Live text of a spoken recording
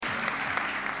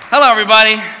Hello,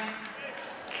 everybody.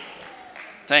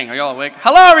 Dang, are y'all awake?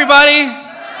 Hello, everybody.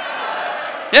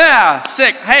 Yeah,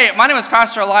 sick. Hey, my name is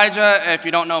Pastor Elijah. If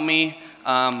you don't know me,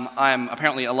 I'm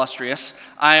apparently illustrious.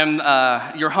 I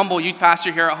am your humble youth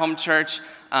pastor here at Home Church.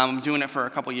 I'm doing it for a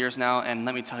couple years now, and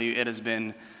let me tell you, it has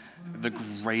been the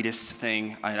greatest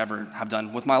thing I ever have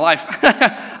done with my life.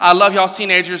 I love y'all's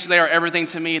teenagers. They are everything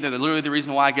to me. They're literally the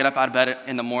reason why I get up out of bed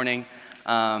in the morning.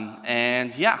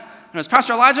 And yeah, my name is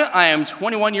Pastor Elijah. I am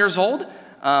 21 years old.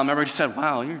 Everybody said,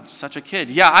 wow, you're such a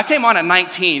kid. Yeah, I came on at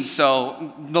 19,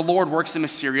 so the Lord works in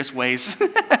mysterious ways.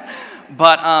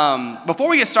 But before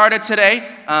we get started today,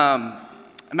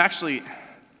 it's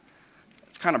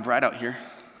kind of bright out here.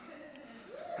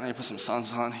 I need to put some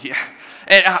suns on. Yeah.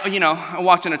 I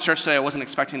walked into church today. I wasn't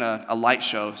expecting a light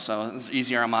show, so it was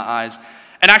easier on my eyes.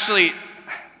 And actually,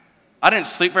 I didn't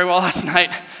sleep very well last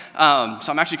night, so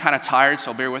I'm actually kind of tired,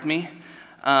 so bear with me.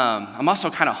 I'm also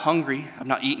kind of hungry. I've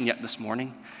not eaten yet this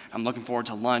morning. I'm looking forward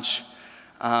to lunch.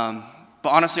 But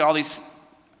honestly, all these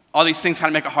things kind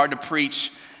of make it hard to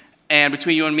preach. And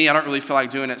between you and me, I don't really feel like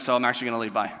doing it, so I'm actually going to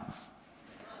leave. Bye.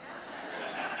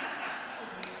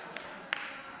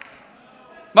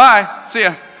 Bye. See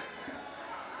ya.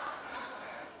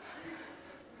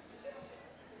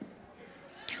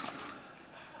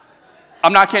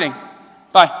 I'm not kidding.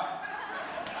 Bye.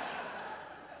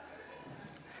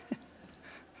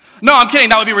 No, I'm kidding.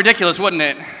 That would be ridiculous, wouldn't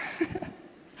it?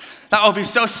 That would be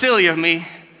so silly of me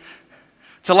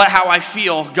to let how I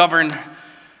feel govern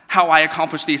how I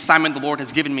accomplish the assignment the Lord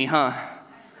has given me, huh?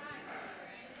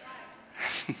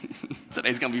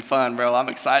 Today's going to be fun, bro. I'm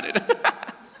excited.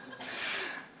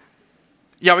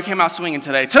 Yeah, we came out swinging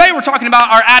today. Today we're talking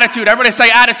about our attitude. Everybody say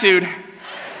attitude.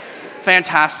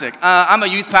 Fantastic. I'm a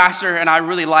youth pastor, and I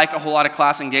really like a whole lot of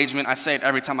class engagement. I say it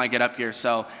every time I get up here,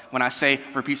 so when I say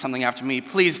repeat something after me,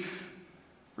 please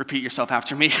repeat yourself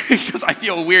after me, because I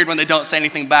feel weird when they don't say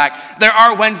anything back. There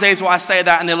are Wednesdays where I say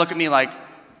that, and they look at me like,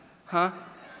 huh?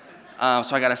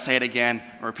 So I got to say it again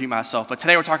and repeat myself. But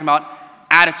today we're talking about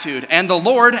attitude, and the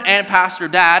Lord and Pastor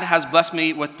Dad has blessed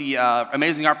me with the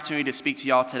amazing opportunity to speak to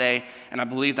y'all today, and I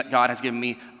believe that God has given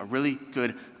me a really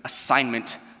good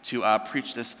assignment to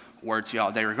preach this word to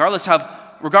y'all today, regardless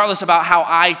about how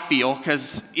I feel,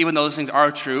 because even though those things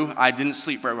are true, I didn't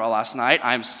sleep very well last night.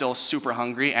 I'm still super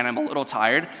hungry, and I'm a little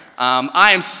tired.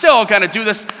 I am still going to do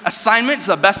this assignment to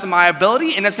the best of my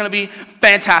ability, and it's going to be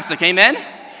fantastic. Amen?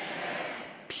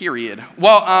 Period.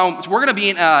 Well, we're going to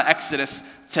be in Exodus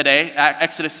today, at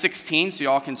Exodus 16, so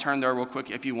y'all can turn there real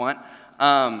quick if you want.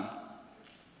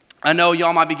 I know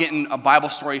y'all might be getting a Bible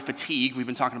story fatigue. We've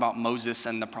been talking about Moses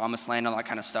and the Promised Land and all that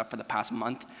kind of stuff for the past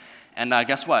month. And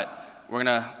guess what? We're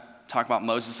going to talk about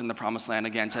Moses and the Promised Land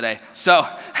again today. So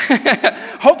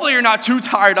hopefully you're not too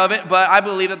tired of it, but I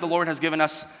believe that the Lord has given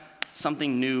us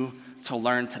something new to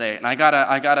learn today. And I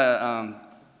gotta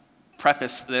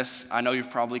preface this. I know you've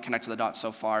probably connected the dots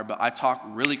so far, but I talk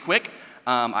really quick.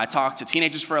 I talk to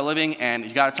teenagers for a living, and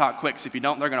you got to talk quick, because if you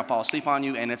don't, they're going to fall asleep on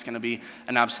you, and it's going to be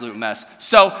an absolute mess.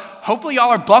 So hopefully y'all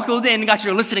are buckled in and got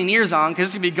your listening ears on, because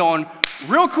it's going to be going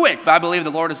real quick, but I believe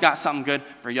the Lord has got something good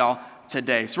for y'all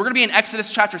today. So we're going to be in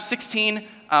Exodus chapter 16.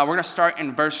 We're going to start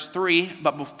in verse 3,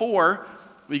 but before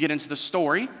we get into the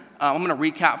story, I'm going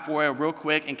to recap for you real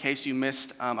quick in case you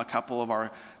missed a couple of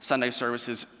our Sunday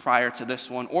services prior to this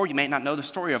one, or you may not know the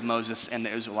story of Moses and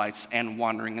the Israelites and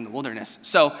wandering in the wilderness.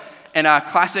 So in a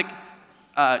classic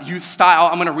youth style,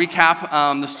 I'm going to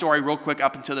recap the story real quick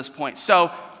up until this point.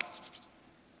 So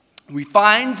we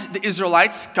find the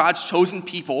Israelites, God's chosen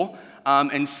people,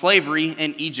 in slavery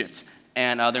in Egypt.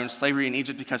 And they're in slavery in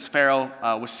Egypt because Pharaoh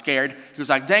was scared. He was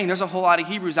like, dang, there's a whole lot of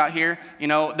Hebrews out here. You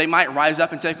know, they might rise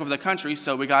up and take over the country,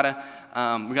 so we gotta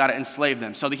enslave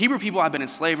them. So the Hebrew people have been in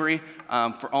slavery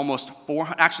for almost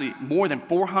more than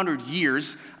 400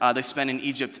 years. They spent in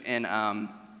Egypt in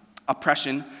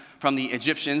oppression from the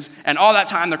Egyptians. And all that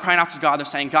time, they're crying out to God. They're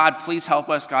saying, God, please help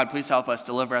us. God, please help us.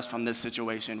 Deliver us from this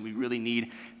situation. We really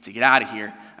need to get out of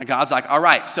here. And God's like, all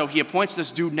right. So he appoints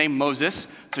this dude named Moses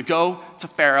to go to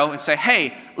Pharaoh and say,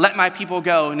 hey, let my people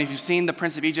go. And if you've seen The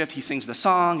Prince of Egypt, he sings the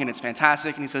song, and it's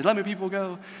fantastic. And he says, let my people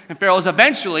go. And Pharaoh's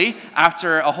eventually,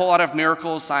 after a whole lot of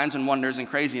miracles, signs, and wonders, and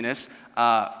craziness,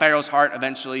 Pharaoh's heart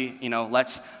eventually,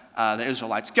 lets the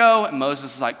Israelites go. And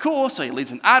Moses is like, cool. So he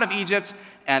leads them out of Egypt.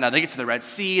 And they get to the Red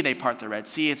Sea. They part the Red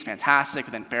Sea. It's fantastic.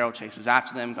 And then Pharaoh chases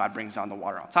after them. God brings down the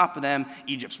water on top of them.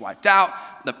 Egypt's wiped out.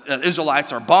 The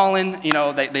Israelites are balling.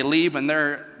 They leave, and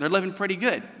they're living pretty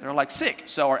good. They're like sick.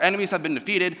 So our enemies have been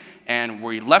defeated, and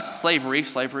we left slavery.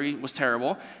 Slavery was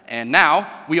terrible. And now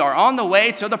we are on the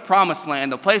way to the Promised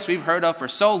Land, the place we've heard of for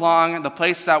so long, the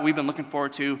place that we've been looking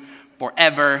forward to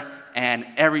forever and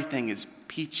everything is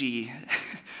peachy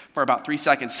for about 3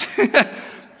 seconds.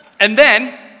 And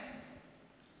then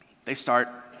they start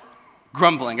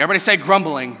grumbling. Everybody say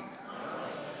grumbling.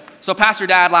 So Pastor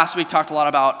Dad last week talked a lot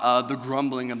about the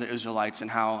grumbling of the Israelites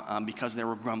and how because they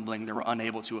were grumbling, they were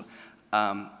unable to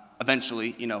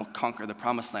eventually, conquer the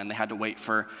promised land. They had to wait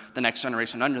for the next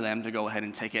generation under them to go ahead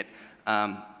and take it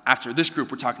after this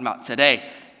group we're talking about today.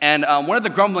 And one of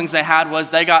the grumblings they had was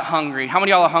they got hungry. How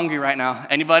many of y'all are hungry right now?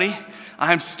 Anybody?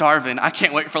 I'm starving. I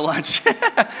can't wait for lunch.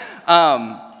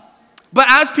 But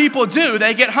as people do,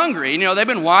 they get hungry. They've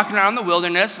been walking around the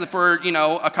wilderness for,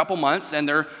 a couple months, and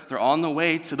they're on the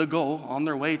way to the goal, on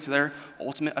their way to their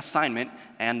ultimate assignment,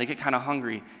 and they get kind of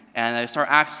hungry. And they start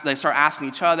asking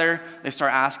each other. They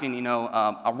start asking,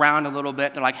 around a little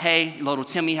bit. They're like, hey, little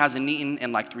Timmy hasn't eaten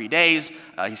in like 3 days.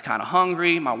 He's kind of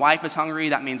hungry. My wife is hungry.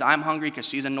 That means I'm hungry because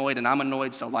she's annoyed and I'm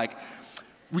annoyed. So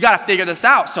we got to figure this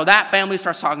out. So that family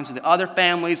starts talking to the other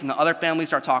families, and the other families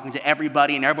start talking to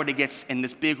everybody, and everybody gets in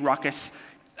this big ruckus.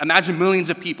 Imagine millions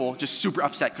of people just super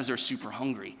upset because they're super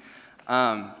hungry.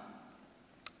 So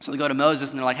they go to Moses,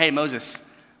 and they're like, hey, Moses,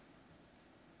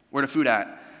 where the food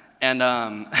at? And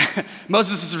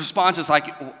Moses' response is like,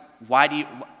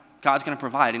 God's going to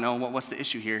provide, what's the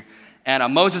issue here?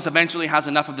 And Moses eventually has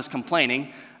enough of this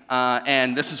complaining,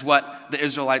 and this is what the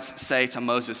Israelites say to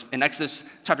Moses. In Exodus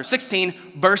chapter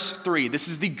 16, verse 3, this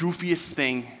is the goofiest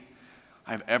thing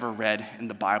I've ever read in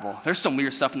the Bible. There's some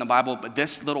weird stuff in the Bible, but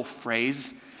this little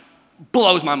phrase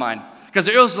blows my mind. Because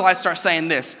the Israelites start saying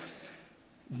this: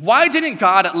 why didn't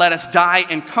God let us die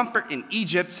in comfort in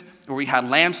Egypt, where we had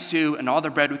lamb stew and all the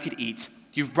bread we could eat?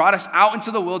 You've brought us out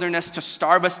into the wilderness to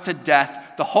starve us to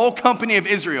death, the whole company of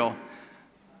Israel.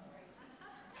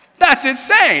 That's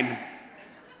insane.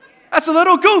 That's a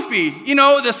little goofy.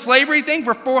 The slavery thing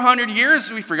for 400 years,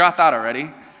 we forgot that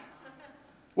already.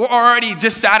 We're already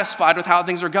dissatisfied with how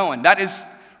things are going. That is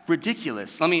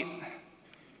ridiculous.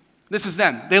 This is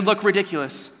them. They look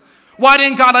ridiculous. Why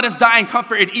didn't God let us die in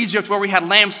comfort in Egypt, where we had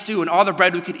lamb stew and all the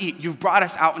bread we could eat? You've brought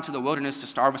us out into the wilderness to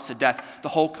starve us to death, the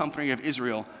whole company of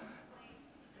Israel.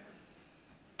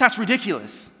 That's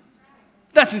ridiculous.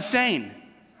 That's insane.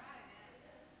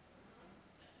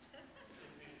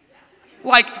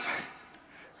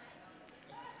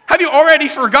 Have you already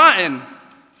forgotten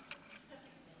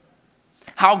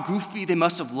how goofy they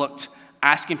must have looked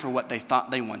asking for what they thought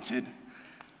they wanted?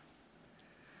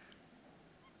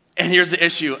 And here's the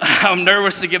issue. I'm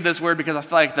nervous to give this word because I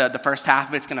feel like the first half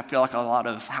of it's going to feel like a lot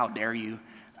of how dare you.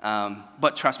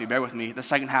 But trust me, bear with me. The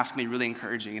second half's going to be really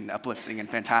encouraging and uplifting and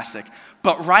fantastic.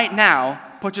 But right now,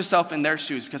 put yourself in their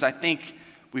shoes, because I think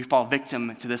we fall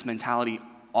victim to this mentality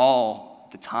all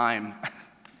the time.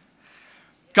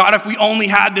 God, if we only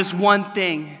had this one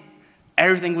thing,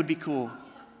 everything would be cool.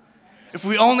 If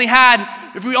we only had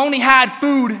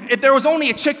food, if there was only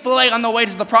a Chick-fil-A on the way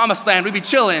to the promised land, we'd be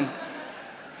chilling.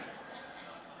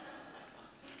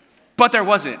 But there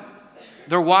wasn't.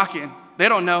 They're walking. They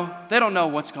don't know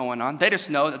what's going on. They just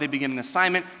know that they begin an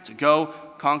assignment to go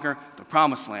conquer the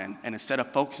promised land. And instead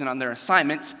of focusing on their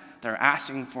assignment, they're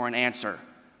asking for an answer.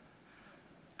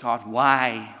 God,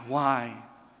 why? Why?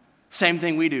 Same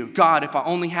thing we do. God, if I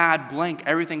only had blank,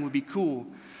 everything would be cool.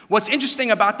 What's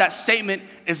interesting about that statement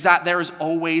is that there is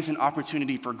always an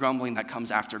opportunity for grumbling that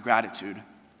comes after gratitude.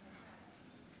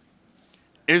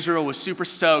 Israel was super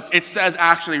stoked. It says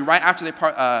actually right after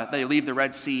they leave the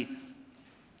Red Sea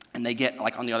and they get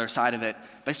on the other side of it,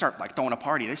 they start throwing a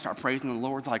party. They start praising the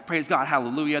Lord, praise God,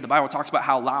 hallelujah. The Bible talks about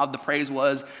how loud the praise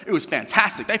was. It was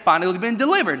fantastic. They finally been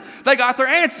delivered. They got their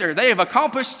answer. They have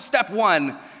accomplished step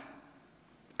one.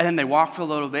 And then they walk for a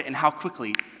little bit, and how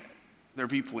quickly their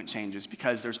viewpoint changes,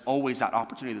 because there's always that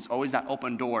opportunity. There's always that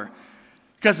open door.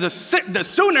 Because the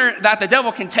sooner that the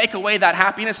devil can take away that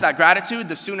happiness, that gratitude,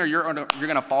 the sooner you're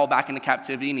going to fall back into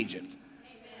captivity in Egypt.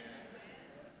 Amen.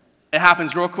 It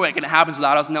happens real quick, and it happens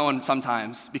without us knowing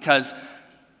sometimes, because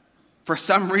for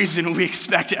some reason we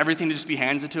expect everything to just be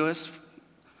handed to us.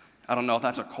 I don't know if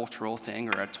that's a cultural thing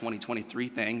or a 2023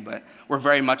 thing, but we're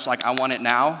very much I want it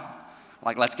now.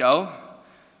 Let's go.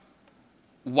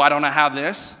 Why don't I have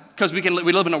this? Because we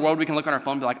live in a world we can look on our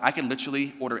phone and be I can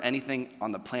literally order anything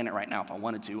on the planet right now if I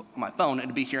wanted to on my phone, and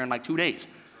it'd be here in 2 days.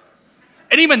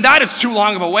 And even that is too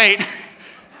long of a wait.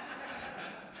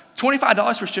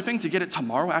 $25 for shipping to get it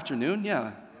tomorrow afternoon?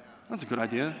 Yeah, that's a good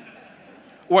idea.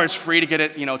 Or it's free to get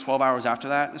it, 12 hours after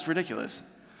that. It's ridiculous.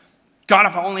 God,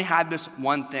 if I only had this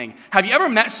one thing. Have you ever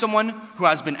met someone who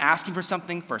has been asking for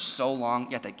something for so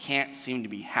long, yet they can't seem to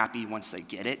be happy once they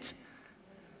get it?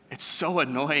 It's so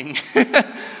annoying.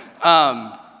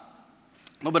 A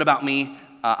little bit about me.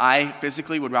 I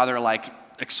physically would rather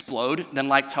explode than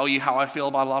like tell you how I feel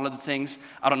about a lot of the things.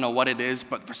 I don't know what it is,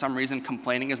 but for some reason,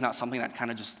 complaining is not something that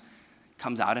kind of just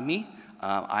comes out of me.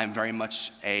 I'm very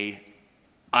much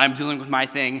I'm dealing with my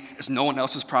thing. It's no one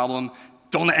else's problem.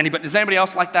 Don't let anybody, is anybody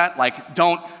else like that? Like,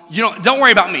 don't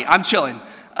worry about me. I'm chilling.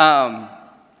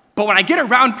 But when I get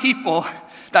around people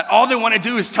that all they want to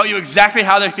do is tell you exactly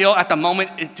how they feel at the moment,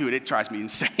 it drives me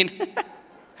insane.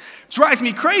 Drives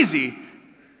me crazy.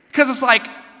 Because it's like,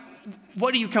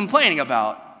 what are you complaining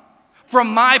about?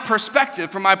 From my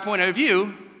perspective, from my point of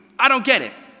view, I don't get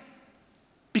it.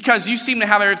 Because you seem to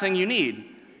have everything you need.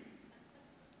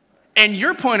 And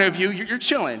your point of view, you're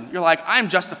chilling. You're like, I'm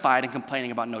justified in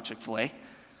complaining about no Chick-fil-A.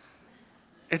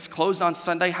 It's closed on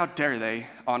Sunday. How dare they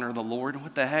honor the Lord?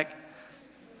 What the heck?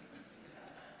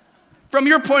 From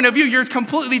your point of view, you're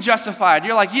completely justified.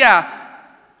 You're like, yeah,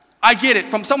 I get it.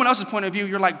 From someone else's point of view,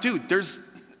 you're like, dude, there's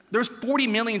 40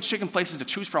 million chicken places to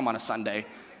choose from on a Sunday.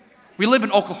 We live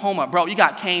in Oklahoma, bro. You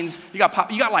got Cane's, you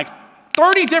got like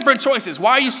 30 different choices.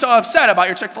 Why are you so upset about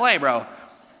your Chick-fil-A, bro?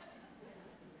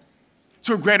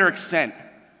 To a greater extent,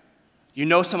 you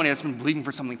know somebody that's been believing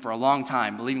for something for a long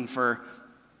time, believing for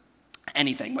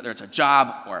anything, whether it's a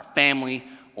job or a family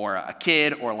or a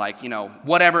kid or like,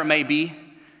 whatever it may be,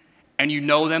 and you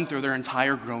know them through their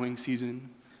entire growing season.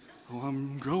 Oh,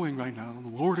 I'm growing right now.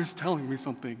 The Lord is telling me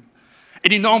something.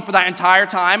 And you know them for that entire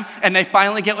time, and they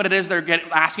finally get what it is they're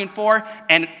asking for,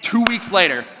 and 2 weeks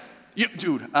later, it's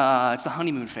the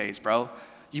honeymoon phase, bro.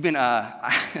 You've been,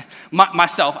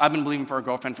 myself, I've been believing for a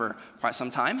girlfriend for quite some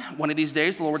time. One of these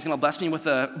days, the Lord's going to bless me with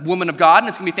a woman of God, and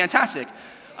it's going to be fantastic.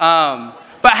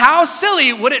 But how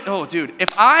silly would it,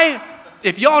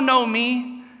 if y'all know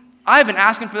me, I've been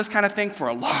asking for this kind of thing for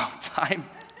a long time.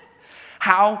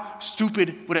 How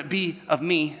stupid would it be of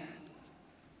me?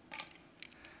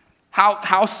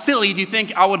 How silly do you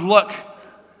think I would look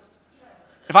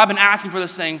if I've been asking for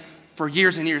this thing for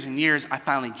years and years and years? I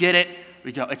finally get it.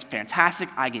 We go, it's fantastic.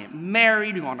 I get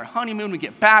married. We go on our honeymoon. We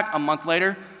get back a month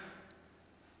later.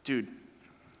 Dude,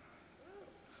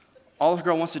 all this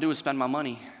girl wants to do is spend my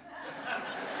money.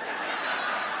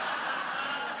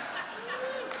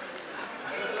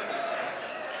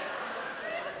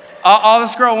 All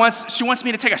this girl she wants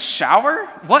me to take a shower?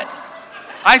 What?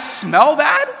 I smell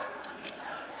bad?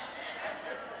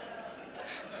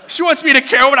 She wants me to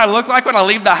care what I look like when I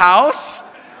leave the house?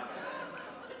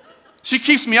 She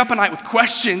keeps me up at night with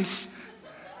questions.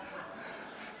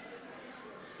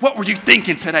 What were you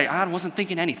thinking today? I wasn't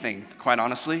thinking anything, quite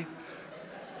honestly.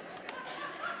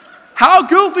 How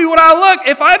goofy would I look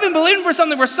if I've been believing for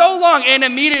something for so long and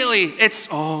immediately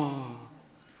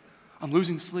I'm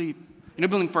losing sleep.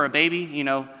 Believing for a baby,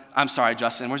 I'm sorry,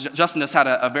 Justin. Justin just had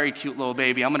a very cute little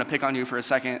baby. I'm going to pick on you for a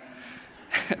second.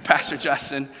 Pastor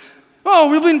Justin. Oh,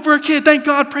 we're believing for a kid. Thank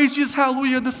God. Praise Jesus.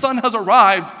 Hallelujah. The son has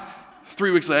arrived. 3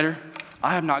 weeks later,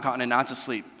 I have not gotten an ounce of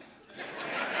sleep.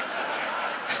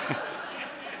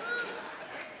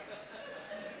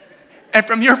 And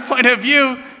from your point of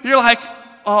view, you're like,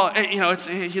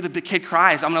 the kid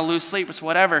cries. I'm going to lose sleep. It's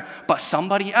whatever. But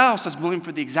somebody else is believing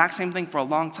for the exact same thing for a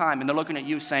long time. And they're looking at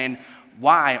you saying,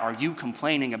 why are you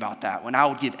complaining about that when I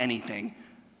would give anything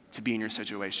to be in your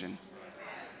situation?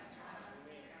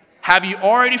 Have you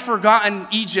already forgotten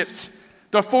Egypt?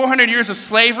 The 400 years of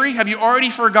slavery? Have you already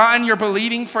forgotten your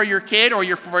believing for your kid or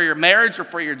for your marriage or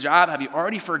for your job? Have you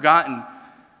already forgotten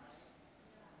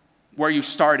where you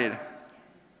started?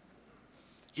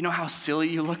 You know how silly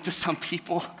you look to some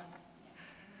people?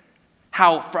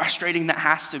 How frustrating that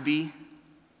has to be?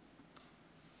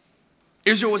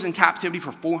 Israel was in captivity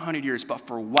for 400 years, but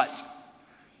for what?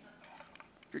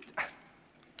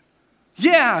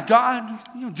 Yeah, God,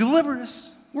 deliver us.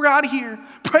 We're out of here.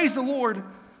 Praise the Lord.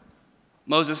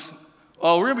 Moses,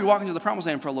 we're going to be walking to the promised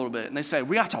land for a little bit. And they say,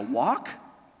 we have to walk?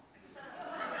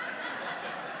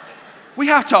 We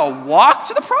have to walk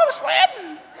to the promised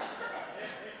land?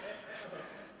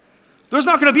 There's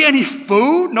not going to be any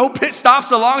food, no pit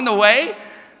stops along the way?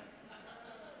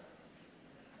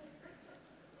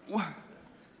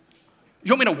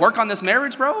 You want me to work on this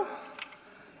marriage, bro?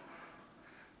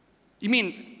 You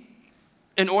mean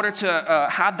in order to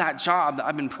have that job that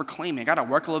I've been proclaiming, I got to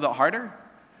work a little bit harder?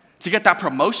 To get that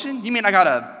promotion? You mean I got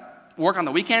to work on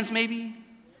the weekends maybe?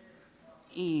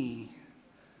 I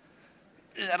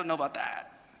don't know about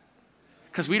that.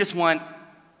 Because we just want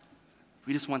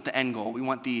the end goal. We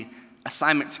want the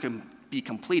assignment to be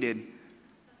completed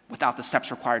without the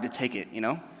steps required to take it,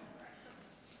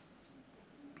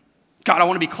 God, I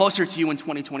want to be closer to you in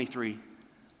 2023.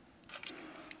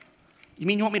 You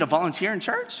mean you want me to volunteer in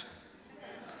church?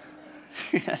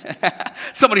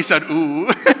 Somebody said, ooh.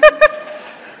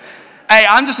 Hey,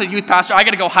 I'm just a youth pastor. I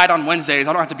got to go hide on Wednesdays.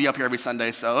 I don't have to be up here every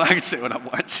Sunday, so I can say what I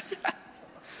want.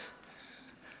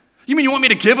 You mean you want me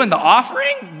to give in the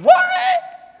offering? What?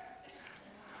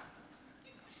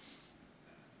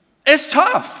 It's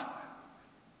tough.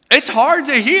 It's hard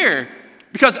to hear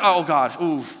because, oh God,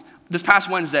 this past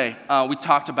Wednesday, we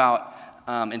talked about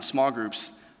in small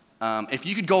groups, if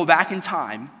you could go back in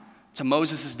time to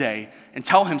Moses' day and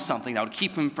tell him something that would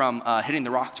keep him from hitting the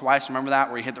rock twice. Remember that,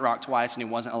 where he hit the rock twice and he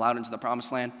wasn't allowed into the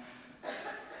promised land?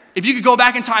 If you could go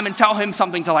back in time and tell him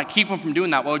something to keep him from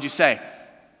doing that, what would you say?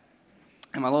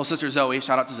 And my little sister Zoe,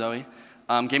 shout out to Zoe,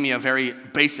 gave me a very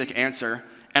basic answer.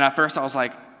 And at first I was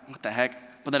like, what the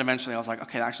heck? But then eventually I was like,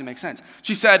 okay, that actually makes sense.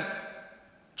 She said,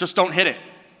 just don't hit it.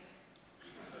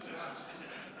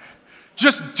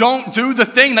 Just don't do the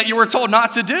thing that you were told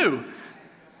not to do.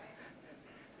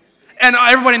 And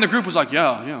everybody in the group was like,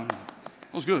 yeah,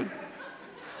 that was good.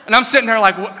 And I'm sitting there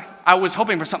like, what? I was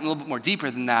hoping for something a little bit more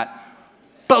deeper than that.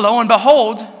 But lo and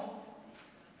behold,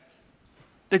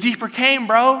 the deeper came,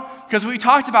 bro. Because we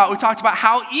talked about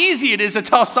how easy it is to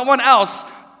tell someone else,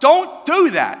 don't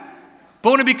do that. But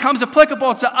when it becomes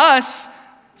applicable to us,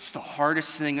 it's the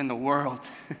hardest thing in the world.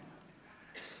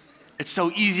 It's so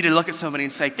easy to look at somebody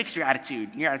and say, fix your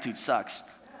attitude. Your attitude sucks.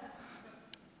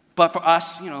 But for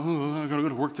us, I gotta go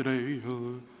to work today.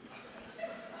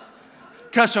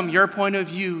 Because from your point of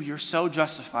view, you're so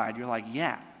justified. You're like,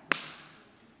 yeah.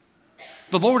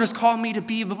 The Lord has called me to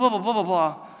be blah, blah, blah,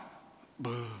 blah,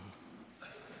 blah.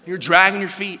 You're dragging your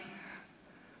feet.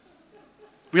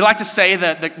 We like to say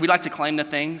that we like to claim the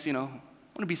things, I'm going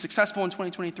to be successful in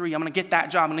 2023. I'm going to get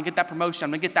that job. I'm going to get that promotion. I'm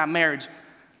going to get that marriage.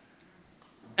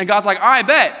 And God's like, all right,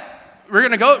 bet. We're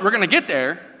going to get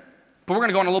there, but we're going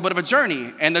to go on a little bit of a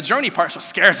journey. And the journey part what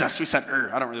scares us. We said,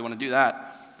 I don't really want to do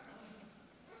that.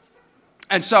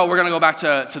 And so we're going to go back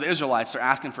to the Israelites. They're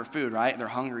asking for food, right? They're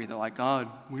hungry. They're like, God,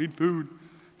 we need food.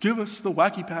 Give us the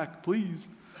wacky pack, please.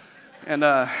 And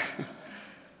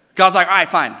God's like, all right,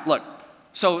 fine. Look.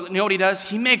 So you know what he does?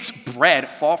 He makes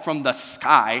bread fall from the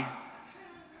sky.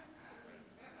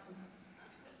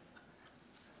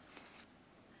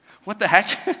 What the heck?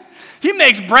 He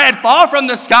makes bread fall from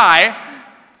the sky.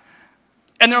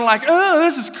 And they're like, oh,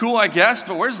 this is cool, I guess,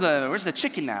 but where's the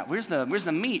chicken at? Where's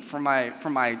the meat for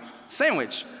my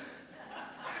sandwich?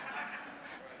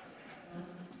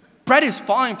 Bread is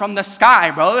falling from the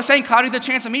sky, bro. This ain't Cloudy the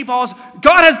Chance of Meatballs.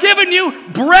 God has given you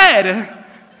bread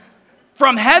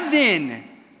from heaven.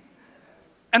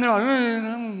 And they're like,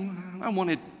 I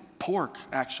wanted pork,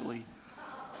 actually.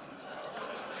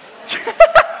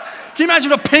 Can you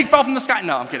imagine if a pig fell from the sky?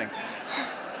 No, I'm kidding.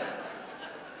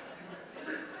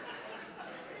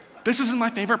 This isn't my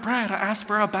favorite bread. I asked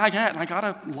for a baguette and I got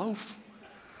a loaf.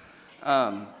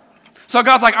 So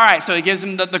God's like, all right, so he gives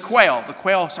him the quail. The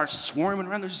quail starts swarming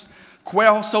around. There's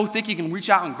quail so thick you can reach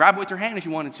out and grab it with your hand if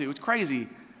you wanted to. It's crazy.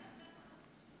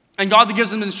 And God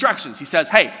gives him instructions. He says,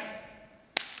 hey,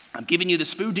 I'm giving you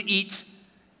this food to eat.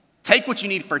 Take what you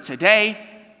need for today,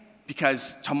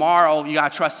 because tomorrow you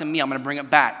got to trust in me. I'm going to bring it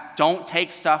back. Don't take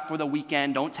stuff for the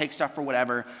weekend. Don't take stuff for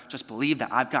whatever. Just believe that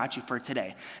I've got you for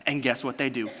today. And guess what they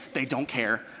do? They don't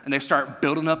care. And they start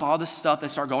building up all this stuff. They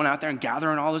start going out there and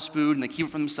gathering all this food, and they keep it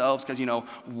for themselves because,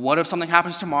 what if something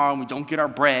happens tomorrow and we don't get our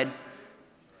bread?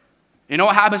 You know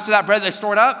what happens to that bread they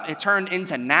stored up? It turned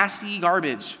into nasty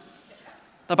garbage.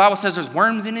 The Bible says there's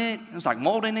worms in it. There's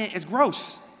mold in it. It's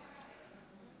gross.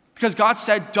 Because God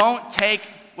said, don't take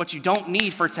what you don't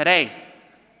need for today.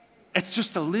 It's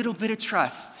just a little bit of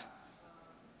trust.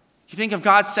 You think if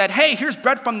God said, hey, here's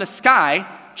bread from the sky,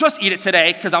 just eat it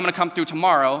today because I'm going to come through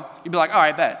tomorrow, you'd be like, all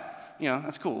right, bet.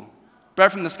 That's cool.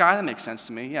 Bread from the sky, that makes sense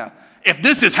to me, yeah. If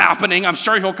this is happening, I'm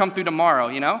sure he'll come through tomorrow,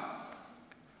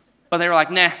 But they were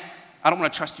like, nah, I don't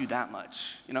want to trust you that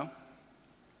much,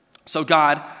 So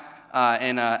God,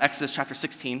 in Exodus chapter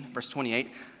 16, verse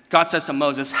 28, God says to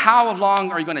Moses, how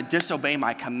long are you going to disobey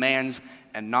my commands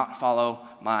and not follow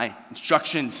my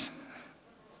instructions?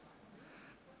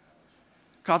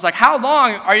 God's like, how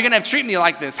long are you going to treat me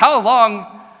like this? How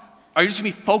long are you just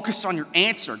going to be focused on your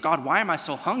answer? God, why am I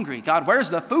so hungry? God, where's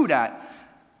the food at?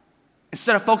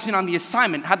 Instead of focusing on the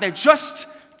assignment, had they just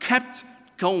kept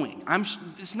going?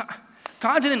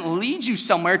 God didn't lead you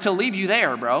somewhere to leave you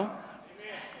there, bro.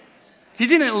 He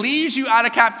didn't lead you out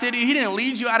of captivity. He didn't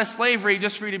lead you out of slavery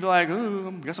just for you to be like, oh,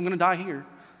 I guess I'm going to die here.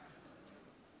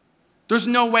 There's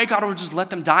no way God would just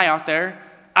let them die out there.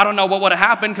 I don't know what would have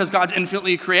happened because God's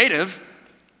infinitely creative.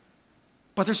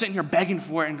 But they're sitting here begging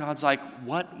for it, and God's like,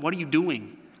 what are you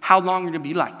doing? How long are you going to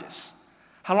be like this?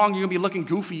 How long are you going to be looking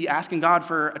goofy asking God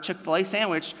for a Chick-fil-A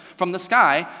sandwich from the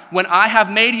sky when I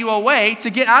have made you a way to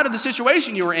get out of the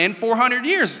situation you were in 400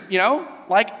 years,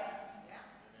 Like,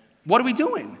 what are we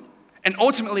doing? And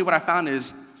ultimately what I found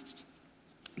is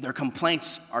their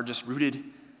complaints are just rooted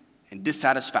in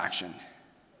dissatisfaction.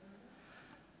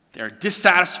 They're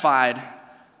dissatisfied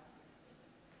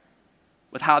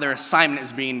with how their assignment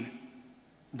is being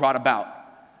brought about.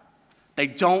 They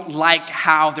don't like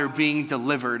how they're being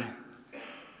delivered.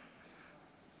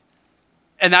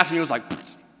 And that's when he was like, pfft.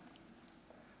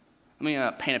 Let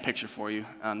me paint a picture for you.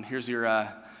 Here's your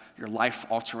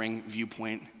life-altering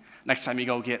viewpoint. Next time you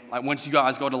go once you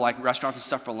guys go to restaurants and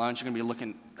stuff for lunch, you're gonna be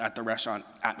looking at the restaurant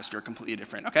atmosphere completely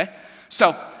different, okay?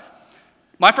 So,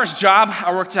 my first job,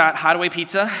 I worked at Hideaway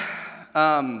Pizza.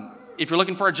 If you're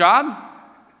looking for a job,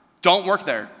 don't work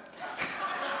there.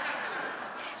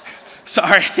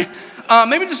 Sorry.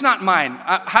 Maybe just not mine.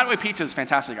 Hideaway Pizza is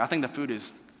fantastic. I think the food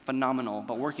is phenomenal,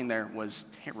 but working there was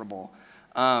terrible.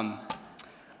 I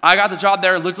got the job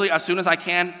there literally as soon as I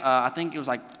can. I think it was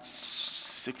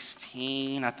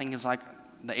 16, I think is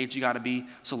the age you gotta be.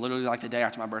 So literally the day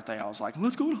after my birthday, I was like,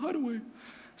 let's go to Hideaway.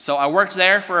 So I worked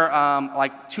there for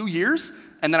 2 years,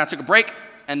 and then I took a break,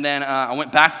 and then I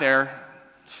went back there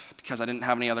because I didn't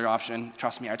have any other option.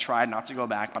 Trust me, I tried not to go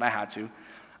back, but I had to.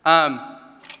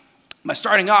 By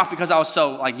starting off, because I was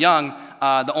so young,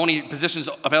 the only positions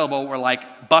available were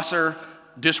busser,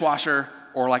 dishwasher,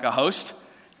 or a host.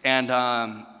 And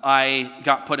I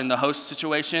got put in the host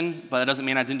situation, but that doesn't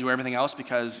mean I didn't do everything else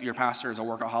because your pastor is a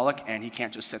workaholic and he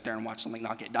can't just sit there and watch something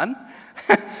not get done.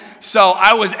 So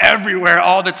I was everywhere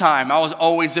all the time. I was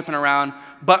always zipping around.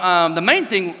 But the main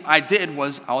thing I did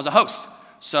was I was a host.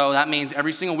 So that means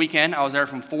every single weekend I was there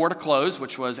from 4 to close,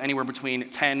 which was anywhere between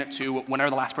 10 to whenever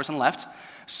the last person left.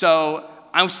 So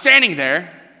I'm standing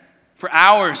there for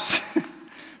hours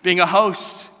being a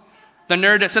host. The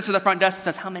nerd that sits at the front desk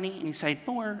says, how many? And you say,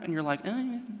 4. And you're like,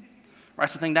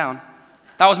 writes the thing down.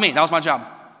 That was me. That was my job.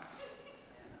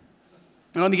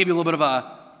 And let me give you a little bit of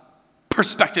a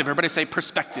perspective. Everybody say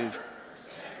perspective.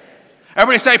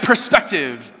 Everybody say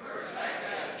perspective.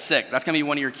 Sick. That's going to be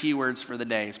one of your keywords for the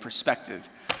day is perspective.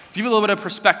 To give you a little bit of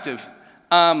perspective,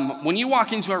 when you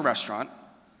walk into a restaurant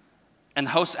and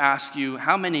the host asks you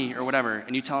how many or whatever,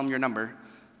 and you tell them your number,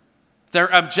 their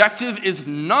objective is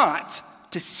not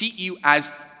to seat you as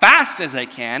fast as they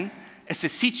can, is to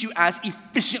seat you as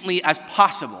efficiently as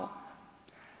possible.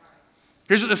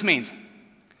 Here's what this means.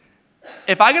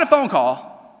 If I get a phone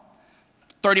call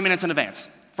 30 minutes in advance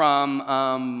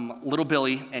from little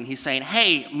Billy, and he's saying,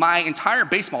 hey, my entire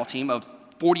baseball team of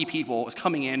 40 people is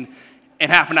coming in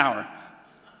half an hour,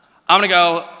 I'm going to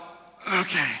go,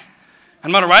 okay.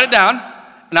 I'm going to write it down,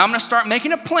 and I'm going to start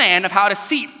making a plan of how to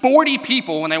seat 40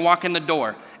 people when they walk in the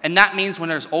door. And that means when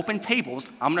there's open tables,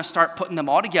 I'm going to start putting them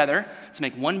all together to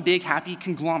make one big happy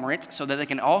conglomerate so that they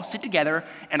can all sit together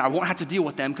and I won't have to deal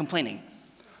with them complaining.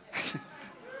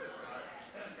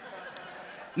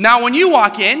 Now, when you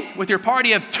walk in with your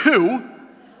party of 2,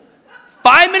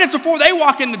 5 minutes before they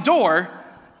walk in the door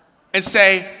and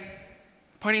say,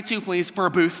 party of 2, please, for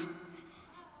a booth.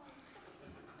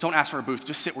 Don't ask for a booth.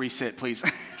 Just sit where you sit, please.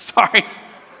 Sorry.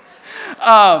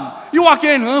 You walk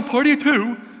in, party of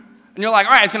 2. And you're like,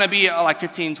 all right, it's going to be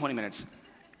 15, 20 minutes.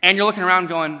 And you're looking around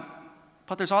going,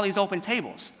 but there's all these open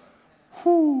tables.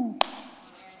 Whoo.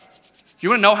 You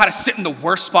want to know how to sit in the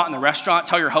worst spot in the restaurant?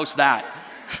 Tell your host that.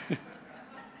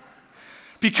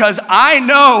 Because I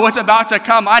know what's about to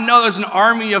come. I know there's an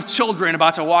army of children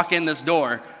about to walk in this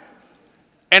door.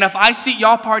 And if I seat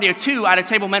y'all party of 2 at a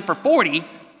table meant for 40,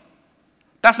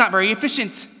 that's not very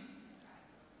efficient.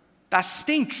 That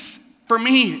stinks for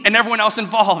me and everyone else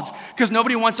involved, because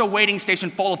nobody wants a waiting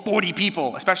station full of 40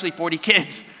 people, especially 40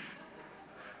 kids.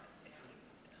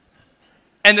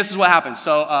 And this is what happens.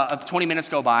 So 20 minutes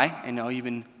go by, and you've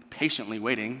been patiently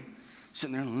waiting,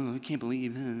 sitting there, I can't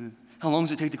believe, how long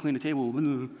does it take to clean the table?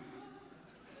 And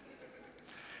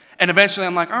eventually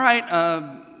I'm like, all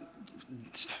right,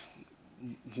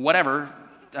 whatever,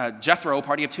 Jethro,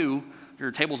 party of 2,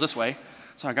 your table's this way.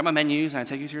 So I got my menus, and I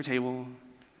take you to your table,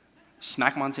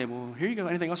 smack them on the table. Here you go.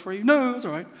 Anything else for you? No, it's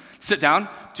all right. Sit down.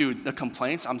 Dude, the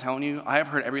complaints, I'm telling you, I have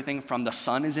heard everything from the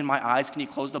sun is in my eyes, can you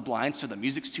close the blinds, to the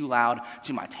music's too loud,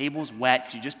 to my table's wet,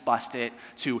 because you just bust it,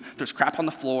 to there's crap on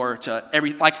the floor, to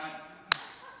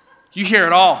you hear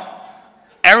it all.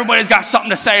 Everybody's got something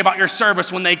to say about your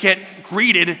service when they get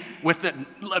greeted with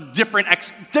a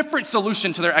different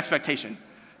solution to their expectation.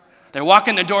 They walk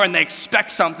in the door and they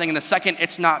expect something, and the second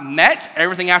it's not met,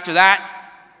 everything after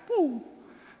that, woo.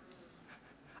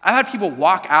 I've had people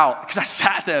walk out because I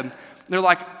sat them They're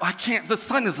like, I can't, the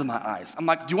sun is in my eyes. I'm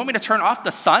like, do you want me to turn off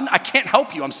the sun? I can't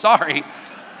help you, I'm sorry.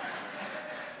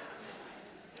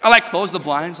 I like close the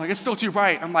blinds, like it's still too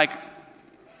bright. I'm like,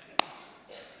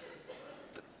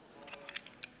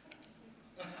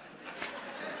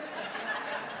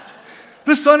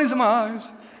 the sun is in my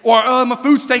eyes. Or my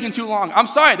food's taking too long. I'm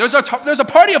sorry, there's a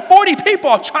party of 40 people.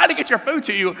 I'm trying to get your food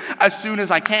to you as soon as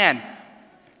I can.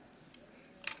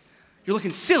 You're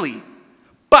looking silly.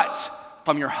 But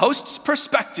from your host's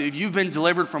perspective, you've been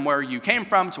delivered from where you came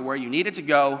from to where you needed to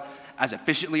go as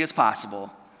efficiently as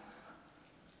possible.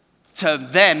 To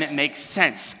them, it makes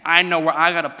sense. I know where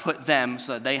I got to put them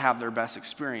so that they have their best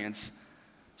experience,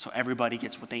 so everybody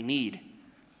gets what they need.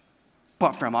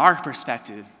 But from our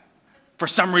perspective, for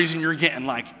some reason you're getting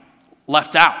like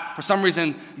left out. For some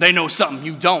reason they know something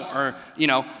you don't, or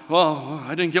well,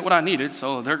 I didn't get what I needed,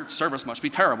 so their service must be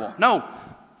terrible. No,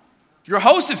 your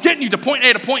host is getting you to point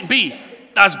A to point B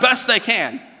as best they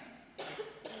can.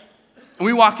 And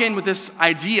we walk in with this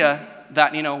idea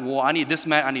that, well, I need this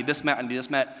met, I need this met, I need this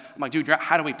met. I'm like, dude, you're at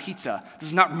Hideaway Pizza. This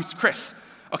is not Ruth's Chris,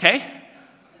 okay?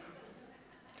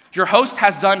 Your host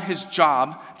has done his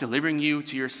job delivering you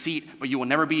to your seat, but you will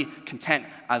never be content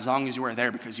as long as you are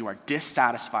there because you are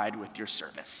dissatisfied with your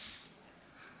service.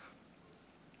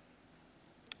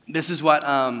 This is what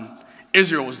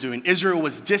Israel was doing. Israel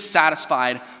was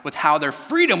dissatisfied with how their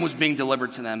freedom was being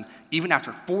delivered to them, even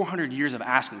after 400 years of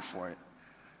asking for it.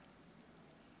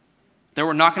 They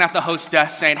were knocking at the host's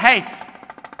desk saying, hey,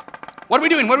 what are we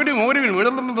doing? What are we doing? What are we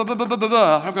doing?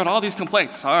 I've got all these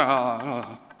complaints.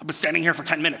 I've been standing here for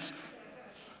 10 minutes.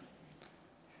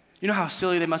 You know how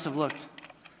silly they must have looked?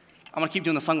 I'm going to keep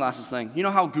doing the sunglasses thing. You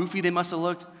know how goofy they must have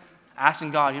looked?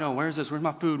 Asking God, where's this? Where's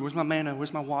my food? Where's my manna?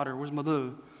 Where's my water? Where's my blah?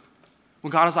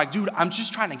 When God is like, dude, I'm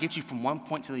just trying to get you from one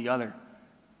point to the other.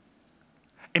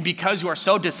 And because you are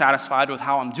so dissatisfied with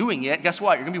how I'm doing it, guess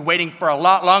what? You're going to be waiting for a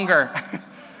lot longer.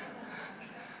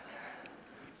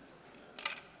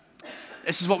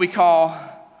 This is what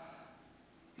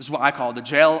I call the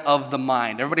jail of the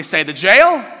mind. Everybody say the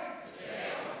jail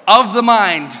of the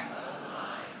mind.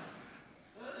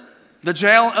 The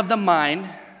jail of the mind.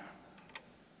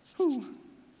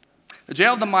 The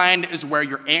jail of the mind is where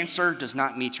your answer does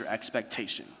not meet your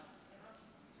expectation.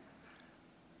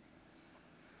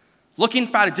 Looking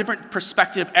from a different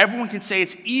perspective, everyone can say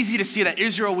it's easy to see that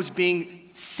Israel was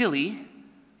being silly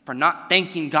for not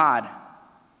thanking God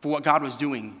for what God was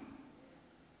doing.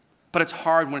 But it's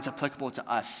hard when it's applicable to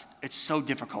us. It's so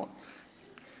difficult.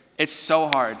 It's so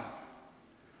hard.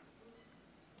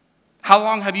 How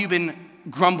long have you been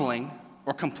grumbling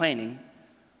or complaining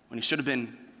when you should have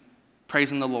been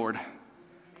praising the Lord?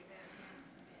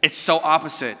 It's so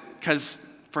opposite because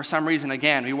for some reason,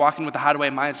 again, we walk in with the hideaway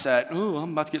mindset, oh,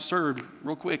 I'm about to get served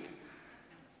real quick.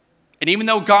 And even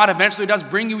though God eventually does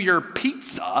bring you your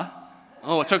pizza,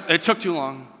 oh, it took too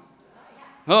long.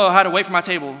 Oh, I had to wait for my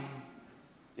table.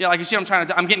 Yeah, like you see what I'm trying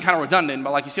to do. I'm getting kind of redundant,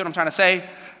 but like you see what I'm trying to say?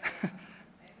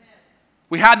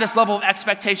 We had this level of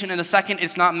expectation, and the second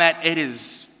it's not met, it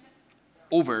is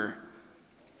over.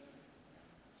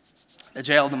 The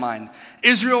jail of the mind.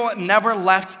 Israel never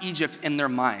left Egypt in their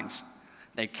minds.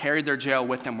 They carried their jail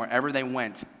with them wherever they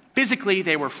went. Physically,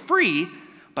 they were free,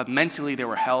 but mentally, they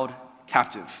were held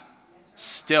captive.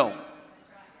 Still.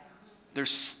 They're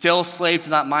still slave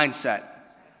to that mindset.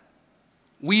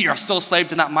 We are still slave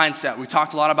to that mindset. We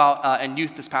talked a lot about in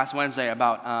youth this past Wednesday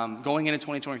about going into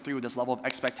 2023 with this level of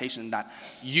expectation that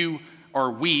you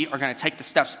or we are going to take the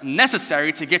steps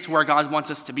necessary to get to where God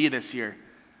wants us to be this year.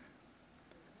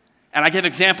 And I give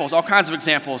examples, all kinds of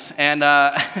examples, and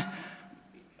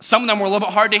some of them were a little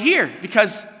bit hard to hear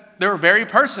because they were very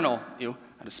personal. Ew,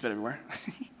 I just spit everywhere.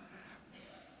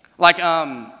 Like,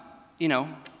 God,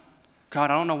 I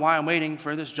don't know why I'm waiting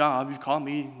for this job. You've called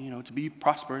me, to be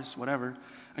prosperous, whatever.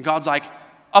 And God's like,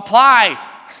 apply.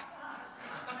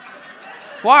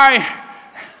 Why?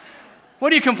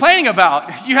 What are you complaining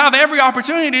about? You have every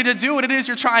opportunity to do what it is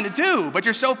you're trying to do, but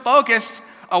you're so focused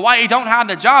on why you don't have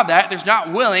the job that you're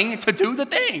not willing to do the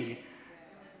thing.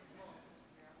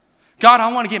 God,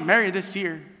 I want to get married this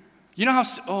year.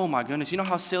 Oh my goodness, you know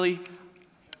how silly?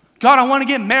 God, I want to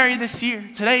get married this year.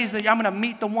 Today is the year I'm going to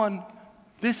meet the one.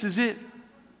 This is it.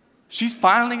 She's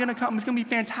finally going to come. It's going to be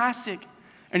fantastic.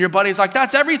 And your buddy's like,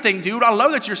 that's everything, dude. I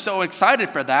love that you're so excited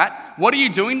for that. What are you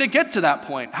doing to get to that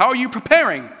point? How are you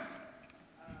preparing?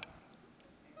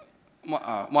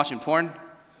 Watching porn?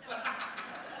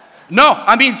 No,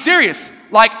 I'm being serious.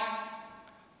 Like,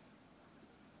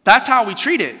 that's how we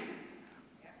treat it.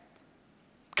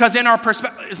 Because in our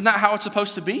perspective, isn't that how it's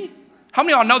supposed to be? How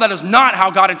many of y'all know that is not how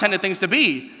God intended things to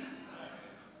be?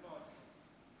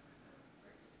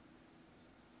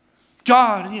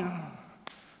 God, I'm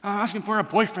asking for a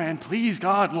boyfriend. Please,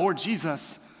 God, Lord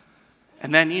Jesus.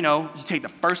 And then, you take the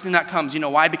first thing that comes. You know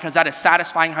why? Because that is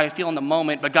satisfying how you feel in the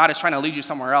moment, but God is trying to lead you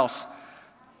somewhere else.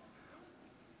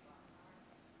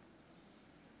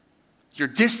 You're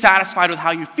dissatisfied with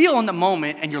how you feel in the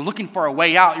moment, and you're looking for a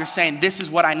way out. You're saying, this is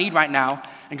what I need right now.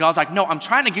 And God's like, no, I'm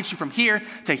trying to get you from here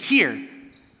to here.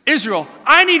 Israel,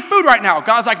 I need food right now.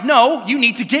 God's like, no, you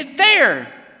need to get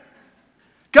there.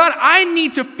 God, I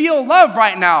need to feel love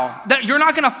right now. That you're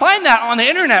not going to find that on the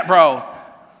internet, bro.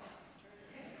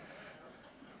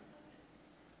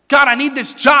 God, I need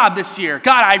this job this year.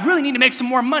 God, I really need to make some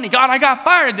more money. God, I got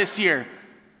fired this year.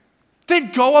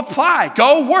 Then go apply.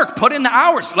 Go work. Put in the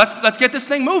hours. Let's get this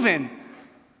thing moving.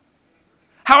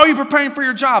 How are you preparing for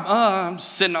your job? I'm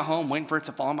just sitting at home waiting for it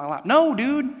to fall in my lap. No,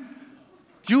 dude.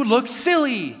 You look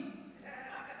silly.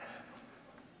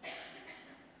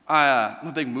 I'm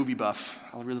a big movie buff.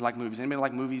 I really like movies. Anybody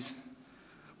like movies?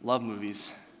 Love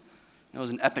movies. There was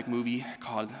an epic movie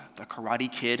called The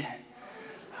Karate Kid.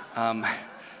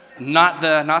 Not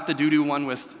the doo-doo one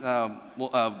with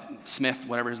Smith,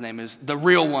 whatever his name is. The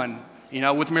real one,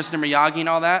 with Mr. Miyagi and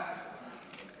all that.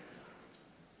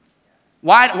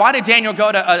 Why did Daniel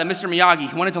go to Mr. Miyagi?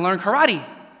 He wanted to learn karate.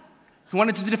 He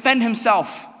wanted to defend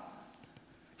himself.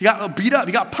 He got beat up.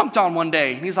 He got pumped on one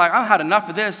day. And he's like, I've had enough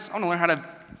of this. I want to learn how to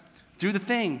do the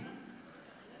thing.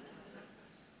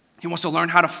 He wants to learn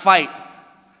how to fight.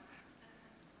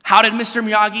 How did Mr.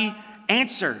 Miyagi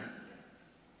answer?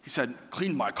 He said,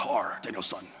 clean my car,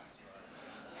 Daniel-san.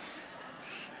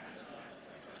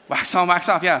 Wax on, wax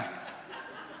off, yeah.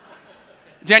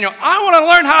 Daniel, I want to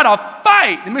learn how to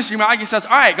fight. And Mr. Miyagi says,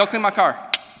 all right, go clean my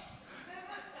car.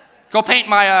 Go paint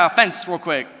my fence real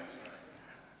quick.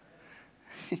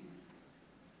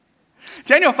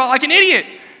 Daniel felt like an idiot.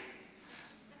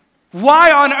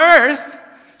 Why on earth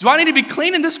do I need to be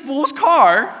cleaning this fool's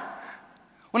car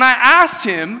when I asked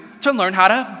him to learn how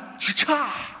to,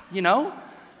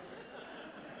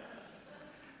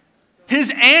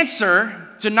 His answer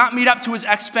did not meet up to his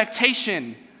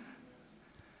expectation.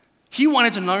 He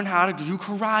wanted to learn how to do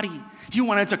karate. He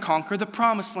wanted to conquer the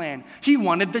promised land. He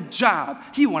wanted the job.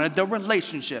 He wanted the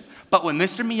relationship. But when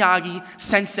Mr. Miyagi,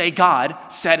 Sensei God,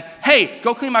 said, hey,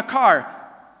 go clean my car,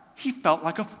 he felt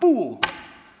like a fool.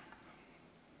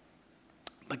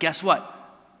 But guess what?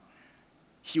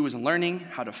 He was learning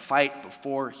how to fight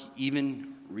before he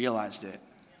even realized it.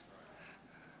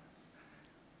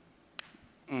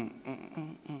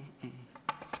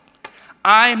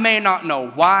 I may not know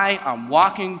why I'm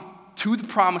walking to the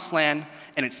promised land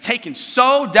and it's taken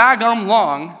so daggum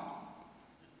long,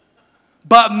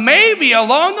 but maybe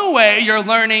along the way you're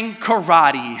learning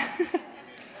karate.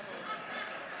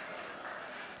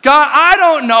 God, I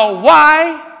don't know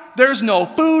why there's no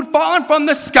food falling from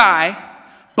the sky,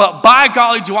 but by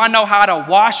golly, do I know how to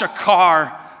wash a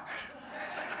car.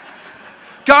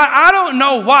 God, I don't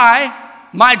know why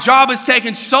my job has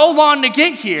taken so long to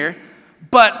get here,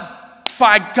 but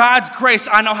by God's grace,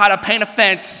 I know how to paint a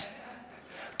fence.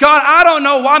 God, I don't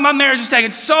know why my marriage is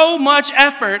taking so much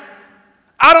effort.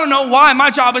 I don't know why my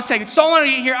job is taking so long to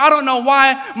get here. I don't know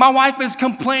why my wife is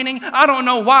complaining. I don't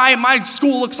know why my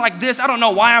school looks like this. I don't know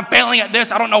why I'm failing at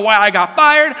this. I don't know why I got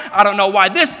fired. I don't know why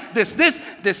this.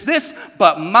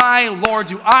 But my Lord,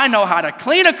 do I know how to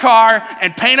clean a car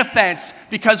and paint a fence.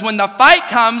 Because when the fight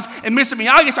comes and Mr.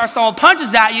 Miyagi starts throwing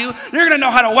punches at you, you're going to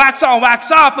know how to wax on,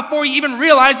 wax off before you even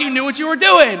realize you knew what you were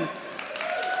doing.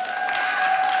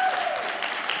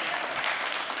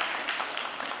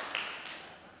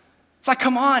 It's like,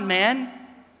 come on, man.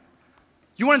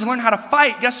 You wanted to learn how to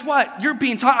fight. Guess what? You're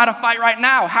being taught how to fight right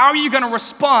now. How are you going to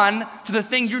respond to the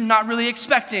thing you're not really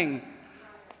expecting?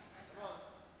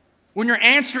 When your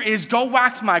answer is, go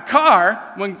wax my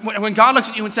car, when God looks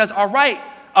at you and says, all right,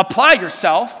 apply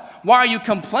yourself, why are you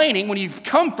complaining when you've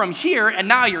come from here and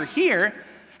now you're here?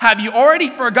 Have you already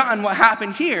forgotten what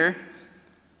happened here?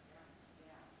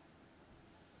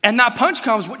 And that punch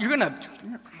comes, you're going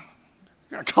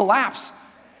to collapse.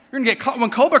 You're going to get, when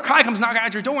Cobra Kai comes knocking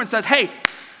at your door and says, hey,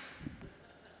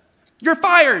 you're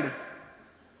fired.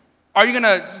 Are you going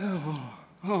to,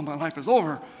 oh, my life is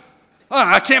over. Oh,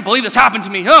 I can't believe this happened to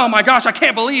me. Oh my gosh, I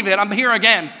can't believe it. I'm here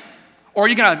again. Or are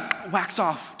you going to wax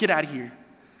off, get out of here?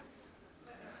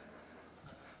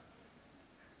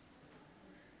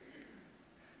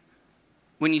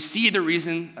 When you see the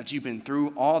reason that you've been through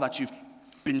all that you've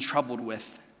been troubled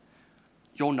with,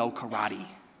 you'll know karate.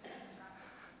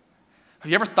 Have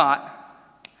you ever thought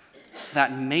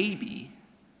that maybe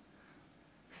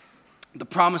the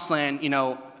promised land,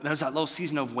 there's that little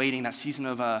season of waiting, that season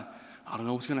of, I don't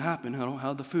know what's going to happen. I don't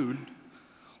have the food.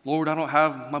 Lord, I don't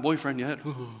have my boyfriend yet.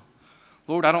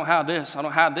 Lord, I don't have this. I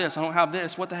don't have this. I don't have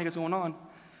this. What the heck is going on?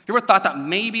 You ever thought that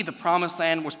maybe the promised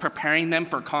land was preparing them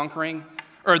for conquering,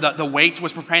 or the wait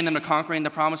was preparing them to conquering the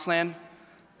promised land?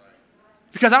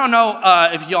 Because I don't know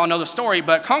if you all know the story,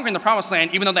 but conquering the promised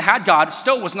land, even though they had God,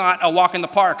 still was not a walk in the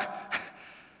park.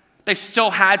 They still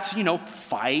had to,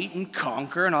 fight and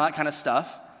conquer and all that kind of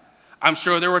stuff. I'm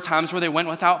sure there were times where they went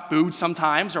without food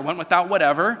sometimes or went without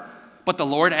whatever, but the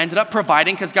Lord ended up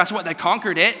providing because guess what? They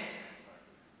conquered it.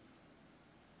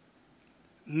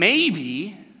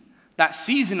 Maybe that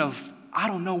season of, I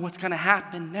don't know what's going to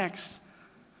happen next,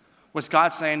 was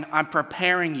God saying, I'm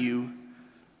preparing you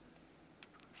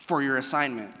for your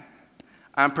assignment.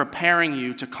 I'm preparing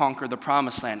you to conquer the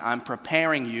promised land. I'm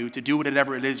preparing you to do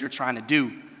whatever it is you're trying to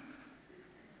do.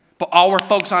 But all we're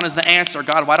focused on is the answer.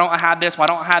 God, why don't I have this? Why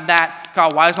don't I have that?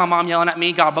 God, why is my mom yelling at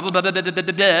me? God, blah, blah, blah, blah, blah,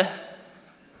 blah, blah.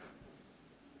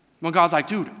 When God's like,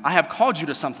 dude, I have called you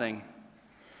to something.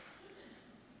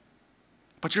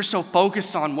 But you're so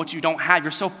focused on what you don't have.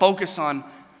 You're so focused on,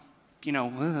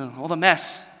 all the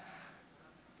mess.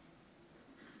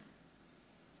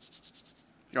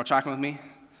 Y'all tracking with me?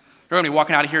 You're going to be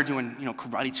walking out of here doing,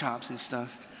 karate chops and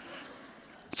stuff.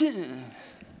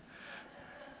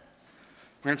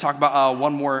 We're going to talk about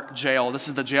one more jail. This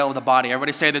is the jail of the body.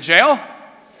 Everybody say the jail?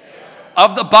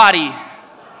 Of the body.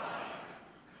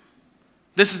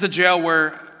 This is the jail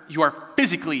where you are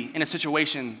physically in a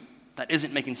situation that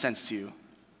isn't making sense to you.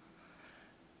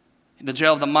 The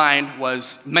jail of the mind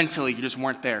was mentally, you just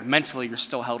weren't there. Mentally, you're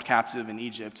still held captive in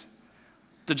Egypt.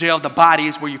 The jail of the body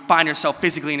is where you find yourself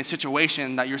physically in a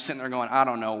situation that you're sitting there going, I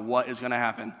don't know what is going to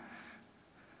happen.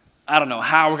 I don't know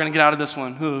how we're going to get out of this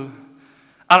one.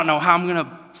 I don't know how I'm going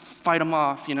to fight them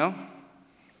off, Where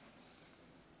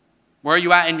are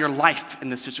you at in your life in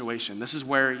this situation? This is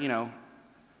where,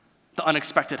 the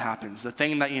unexpected happens. The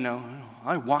thing that,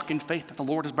 I walk in faith that the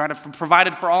Lord has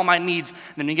provided for all my needs. And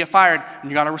then you get fired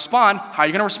and you got to respond. How are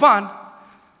you going to respond?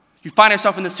 You find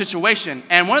yourself in this situation.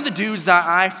 And one of the dudes that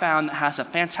I found that has a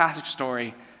fantastic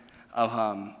story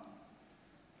of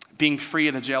being free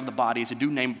of the jail of the body is a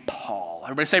dude named Paul.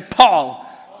 Everybody say Paul.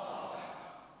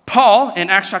 Paul, in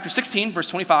Acts chapter 16, verse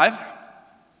 25,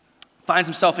 finds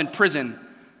himself in prison.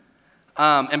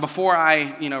 And before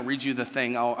I, read you the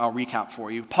thing, I'll recap for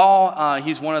you. Paul,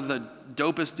 he's one of the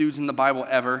dopest dudes in the Bible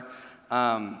ever.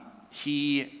 Him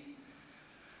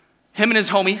and his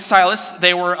homie, Silas,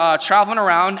 they were traveling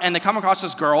around, and they come across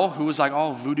this girl who was like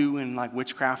all voodoo and like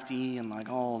witchcrafty and like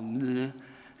all bleh.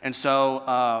 And so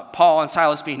Paul and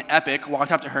Silas, being epic,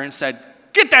 walked up to her and said,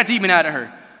 get that demon out of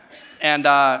her. And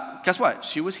guess what?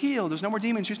 She was healed. There's no more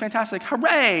demons. She was fantastic.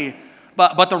 Hooray!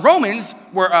 But the Romans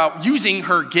were using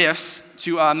her gifts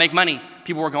to make money.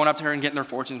 People were going up to her and getting their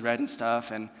fortunes read and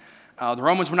stuff. And the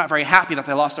Romans were not very happy that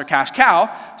they lost their cash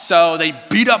cow, so they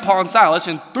beat up Paul and Silas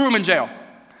and threw them in jail.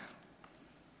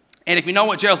 And if you know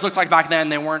what jails looked like back then,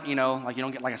 they weren't, you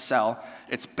don't get like a cell.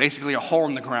 It's basically a hole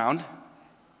in the ground.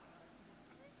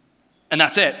 And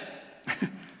that's it.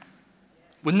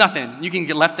 With nothing. You can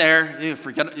get left there, you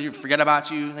forget about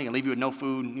you, they can leave you with no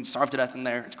food, you starve to death in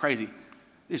there. It's crazy.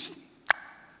 They just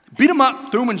beat them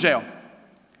up, threw them in jail.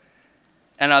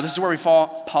 And this is where we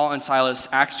fall, Paul and Silas.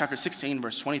 Acts chapter 16,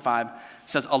 verse 25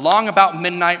 says, along about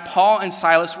midnight, Paul and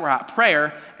Silas were at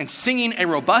prayer and singing a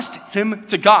robust hymn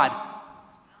to God.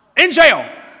 In jail.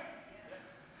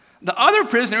 The other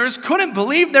prisoners couldn't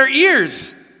believe their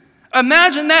ears.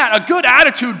 Imagine that, a good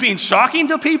attitude being shocking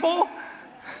to people.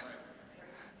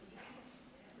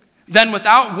 Then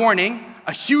without warning,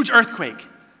 a huge earthquake.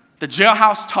 The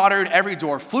jailhouse tottered, every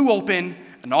door flew open,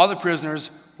 and all the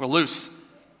prisoners were loose.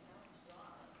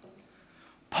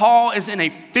 Paul is in a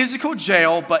physical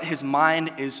jail, but his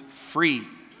mind is free.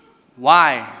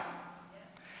 Why?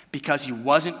 Because he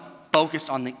wasn't focused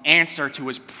on the answer to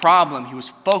his problem. He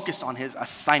was focused on his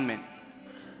assignment.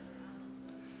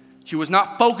 He was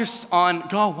not focused on,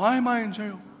 God, why am I in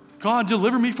jail? God,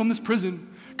 deliver me from this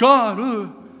prison. God,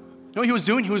 You know what he was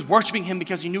doing? He was worshiping him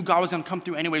because he knew God was going to come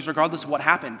through anyways, regardless of what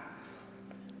happened.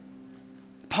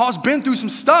 Paul's been through some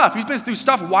stuff. He's been through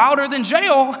stuff wilder than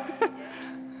jail.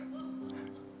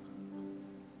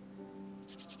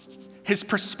 His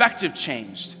perspective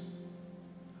changed.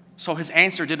 So his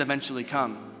answer did eventually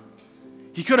come.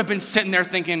 He could have been sitting there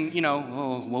thinking,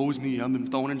 oh, woe is me. I've been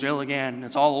thrown in jail again.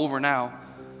 It's all over now.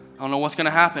 I don't know what's going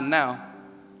to happen now.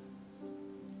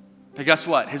 But guess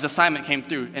what? His assignment came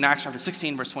through in Acts chapter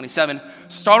 16, verse 27.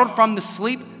 Startled from the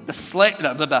sleep,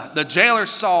 the jailer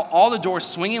saw all the doors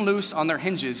swinging loose on their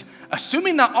hinges.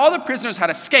 Assuming that all the prisoners had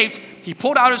escaped, he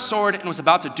pulled out his sword and was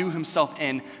about to do himself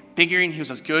in, figuring he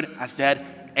was as good as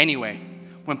dead anyway.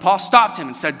 When Paul stopped him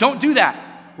and said, don't do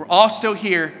that. We're all still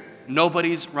here.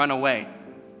 Nobody's run away.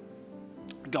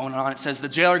 Going on, it says, the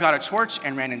jailer got a torch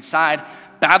and ran inside.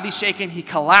 Badly shaken, he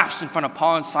collapsed in front of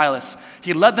Paul and Silas.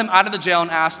 He led them out of the jail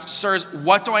and asked, sirs,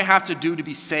 what do I have to do to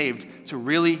be saved, to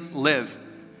really live?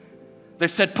 They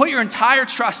said, put your entire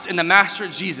trust in the Master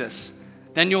Jesus.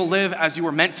 Then you'll live as you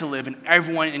were meant to live, and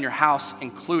everyone in your house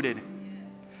included.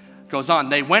 Goes on.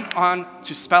 They went on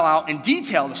to spell out in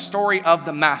detail the story of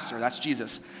the Master. That's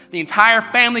Jesus. The entire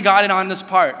family got in on this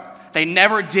part. They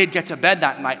never did get to bed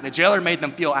that night. The jailer made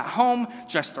them feel at home,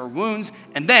 dressed their wounds,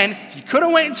 and then he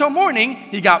couldn't wait until morning.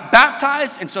 He got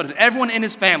baptized, and so did everyone in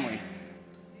his family.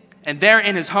 And there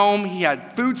in his home, he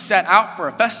had food set out for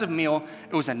a festive meal.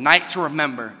 It was a night to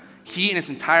remember. He and his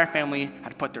entire family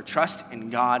had put their trust in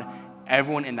God.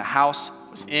 Everyone in the house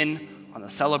was in on the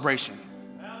celebration.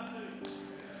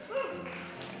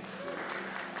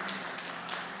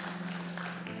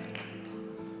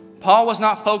 Paul was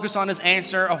not focused on his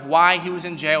answer of why he was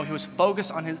in jail. He was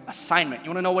focused on his assignment. You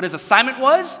want to know what his assignment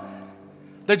was?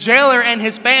 The jailer and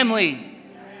his family.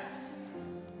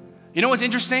 You know what's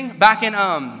interesting? Back in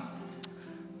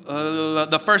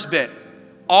the first bit,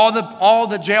 all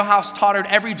the jailhouse tottered,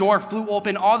 every door flew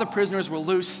open, all the prisoners were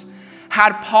loose.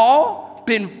 Had Paul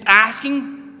been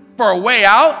asking for a way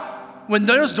out, when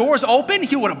those doors opened,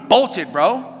 he would have bolted,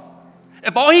 bro.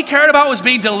 If all he cared about was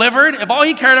being delivered, if all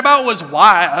he cared about was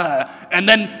why, and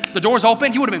then the doors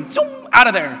opened, he would have been zoom, out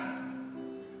of there.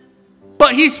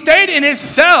 But he stayed in his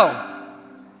cell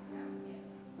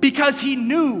because he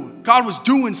knew God was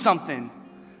doing something.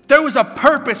 There was a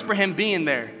purpose for him being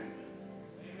there.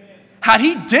 Had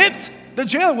he dipped, the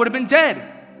jailer would have been dead.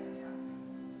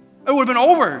 It would have been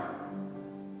over.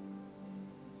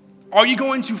 Are you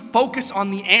going to focus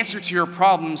on the answer to your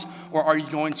problems, or are you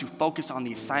going to focus on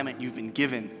the assignment you've been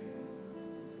given?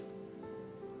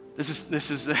 This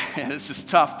is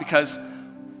tough because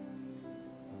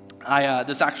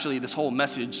this whole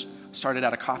message started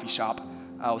at a coffee shop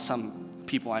with some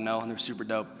people I know, and they're super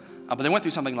dope. But they went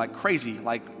through something like crazy,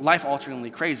 like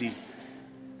life-alteringly crazy.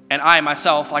 And I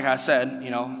myself, like I said,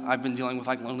 I've been dealing with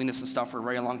like loneliness and stuff for a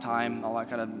very long time, all that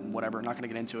kind of whatever. Not going to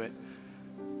get into it.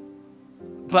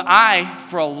 But I,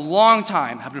 for a long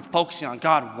time, have been focusing on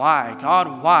God, why?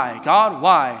 God, why? God,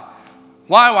 why?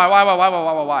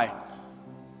 Why?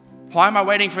 Why am I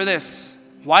waiting for this?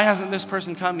 Why hasn't this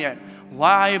person come yet?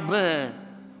 Why? Bleh.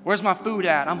 Where's my food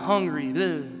at? I'm hungry.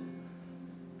 Bleh.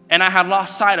 And I had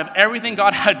lost sight of everything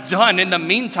God had done in the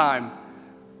meantime.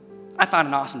 I found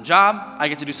an awesome job. I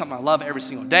get to do something I love every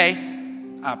single day.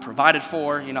 I'm provided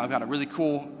for. I've got a really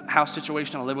cool house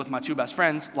situation. I live with my two best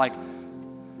friends.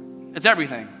 It's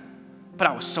everything. But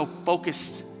I was so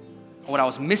focused on what I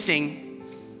was missing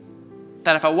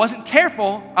that if I wasn't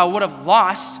careful, I would have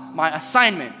lost my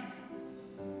assignment.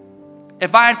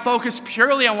 If I had focused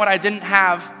purely on what I didn't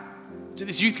have,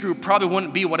 this youth group probably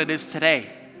wouldn't be what it is today.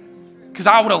 Because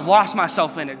I would have lost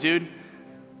myself in it, dude.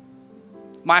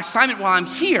 My assignment while I'm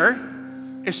here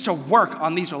is to work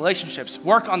on these relationships,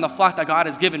 work on the flock that God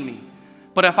has given me.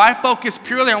 But if I focus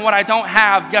purely on what I don't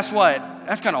have, guess what?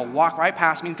 That's going to walk right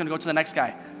past me. It's going to go to the next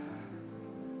guy.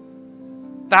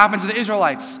 That happened to the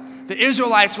Israelites. The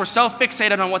Israelites were so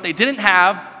fixated on what they didn't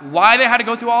have, why they had to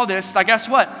go through all this, that guess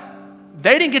what?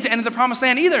 They didn't get to enter the promised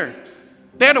land either.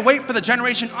 They had to wait for the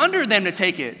generation under them to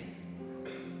take it.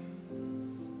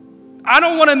 I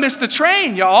don't want to miss the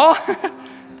train, y'all.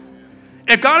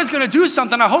 If God is going to do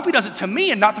something, I hope he does it to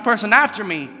me and not the person after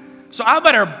me. So I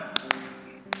better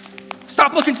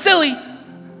stop looking silly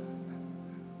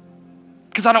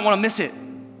because I don't want to miss it.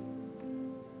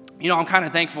 I'm kind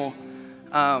of thankful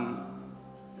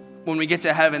when we get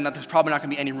to heaven that there's probably not going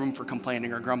to be any room for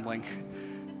complaining or grumbling.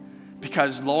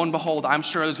 Because lo and behold, I'm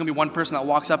sure there's going to be one person that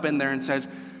walks up in there and says,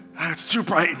 it's too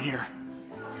bright in here.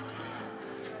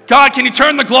 God, can you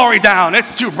turn the glory down?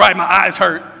 It's too bright, my eyes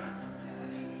hurt.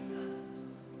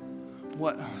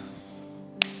 What?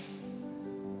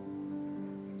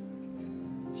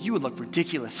 You would look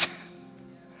ridiculous.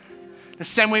 The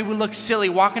same way we look silly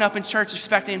walking up in church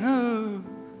expecting, oh,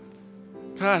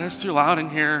 God, it's too loud in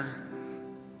here.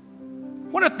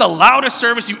 What if the loudest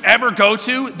service you ever go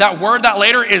to, that word that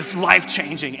later is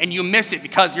life-changing, and you miss it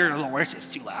because your worship is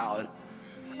too loud?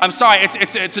 I'm sorry,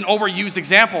 it's an overused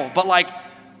example, but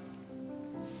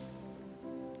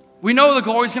we know the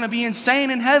glory's going to be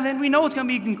insane in heaven. We know it's going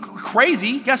to be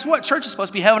crazy. Guess what? Church is supposed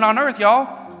to be heaven on earth,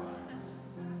 y'all.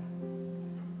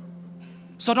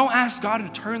 So don't ask God to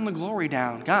turn the glory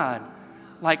down. God,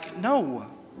 no,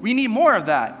 we need more of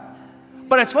that.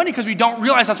 But it's funny because we don't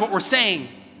realize that's what we're saying.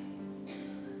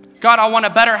 God, I want a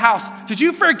better house. Did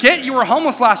you forget you were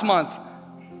homeless last month?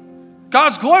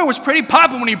 God's glory was pretty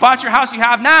popping when he bought your house you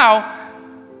have now.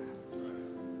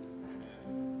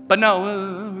 But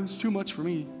no, it's too much for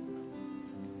me.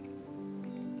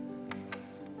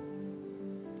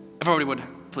 If everybody would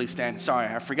please stand.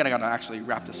 Sorry, I forget I got to actually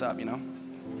wrap this up, I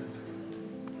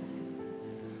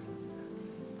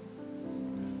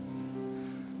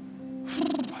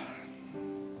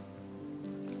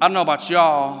don't know about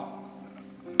y'all,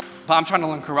 but I'm trying to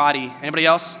learn karate. Anybody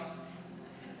else?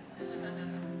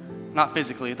 Not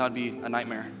physically, that would be a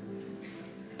nightmare.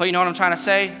 But you know what I'm trying to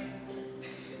say?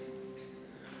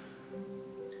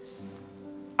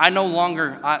 I no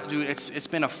longer, dude, it's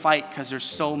been a fight because there's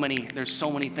so many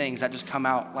things that just come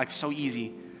out like so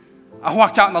easy. I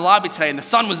walked out in the lobby today and the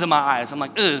sun was in my eyes. I'm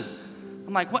like, ugh.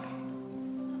 I'm like, what?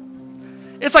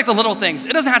 It's like the little things.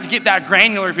 It doesn't have to get that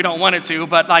granular if you don't want it to,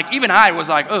 but like even I was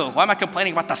like, oh, why am I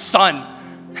complaining about the sun?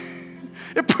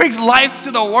 It brings life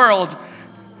to the world.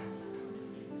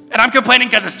 And I'm complaining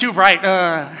because it's too bright.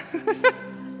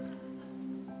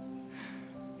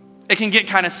 It can get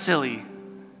kind of silly,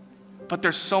 but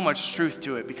there's so much truth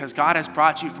to it because God has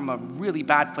brought you from a really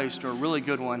bad place to a really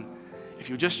good one if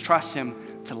you just trust him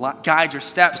to guide your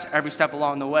steps every step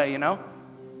along the way, So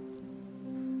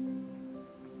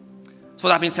with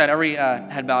that being said, every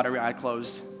head bowed, every eye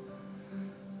closed.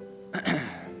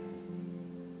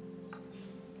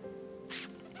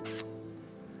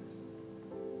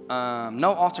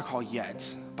 No altar call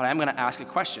yet, but I'm going to ask a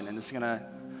question, and this is going to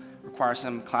require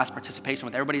some class participation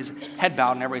with everybody's head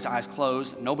bowed and everybody's eyes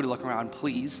closed. Nobody look around,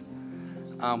 please.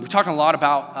 We've talked a lot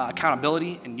about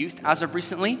accountability in youth as of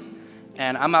recently,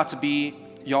 and I'm about to be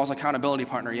y'all's accountability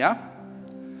partner, yeah?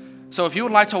 So if you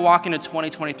would like to walk into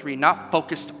 2023 not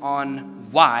focused on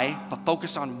why, but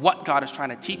focused on what God is trying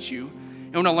to teach you,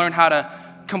 you want to learn how to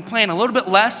complain a little bit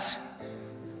less,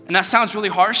 and that sounds really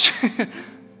harsh,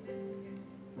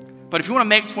 but if you want to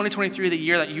make 2023 the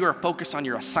year that you are focused on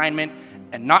your assignment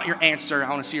and not your answer, I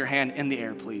want to see your hand in the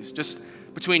air, please. Just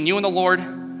between you and the Lord.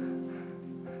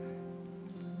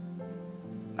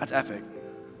 That's epic.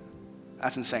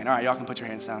 That's insane. All right, y'all can put your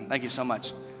hands down. Thank you so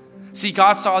much. See,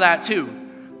 God saw that too.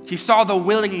 He saw the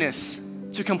willingness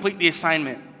to complete the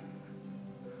assignment.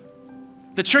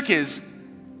 The trick is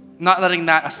not letting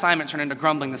that assignment turn into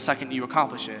grumbling the second you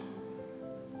accomplish it.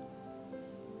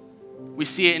 We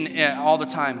see it all the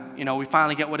time. We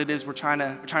finally get what it is we're trying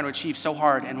to achieve so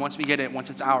hard, and once we get it,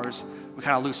 once it's ours, we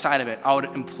kind of lose sight of it. I would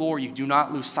implore you, do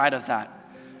not lose sight of that.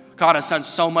 God has done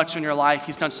so much in your life.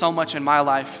 He's done so much in my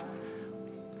life.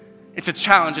 It's a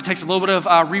challenge. It takes a little bit of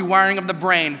rewiring of the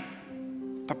brain,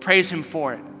 but praise him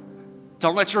for it.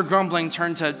 Don't let your grumbling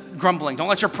turn to grumbling. Don't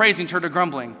let your praising turn to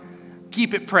grumbling.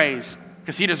 Keep it praise,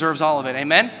 because he deserves all of it.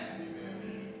 Amen?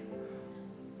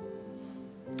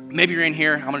 Maybe you're in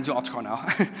here. I'm going to do altar call now.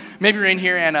 Maybe you're in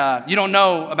here and you don't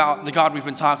know about the God we've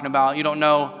been talking about. You don't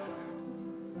know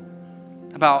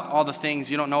about all the things.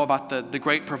 You don't know about the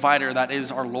great provider that is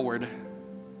our Lord.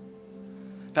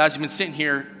 But as you've been sitting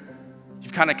here,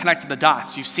 you've kind of connected the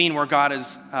dots. You've seen where God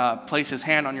has placed his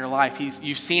hand on your life.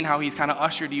 You've seen how he's kind of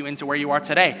ushered you into where you are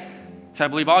today. So I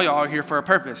believe all y'all are here for a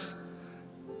purpose.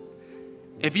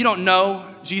 If you don't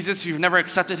know Jesus, if you've never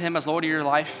accepted him as Lord of your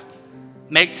life,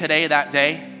 make today that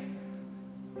day.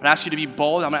 I'm going to ask you to be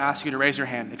bold. I'm going to ask you to raise your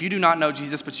hand. If you do not know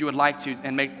Jesus, but you would like to,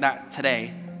 and make that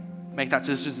today, make that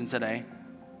decision today,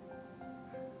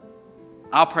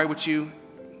 I'll pray with you.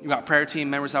 You got prayer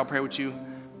team members, I'll pray with you.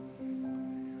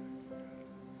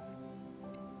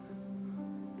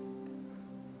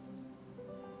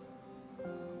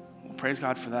 Well, praise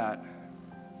God for that.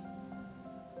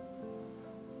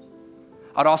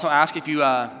 I'd also ask if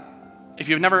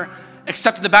you've never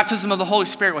accepted the baptism of the Holy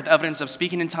Spirit with evidence of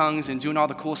speaking in tongues and doing all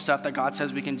the cool stuff that God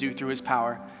says we can do through his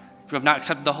power. If you have not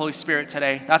accepted the Holy Spirit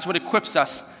today, that's what equips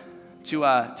us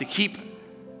to keep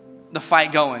the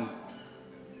fight going.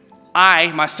 I,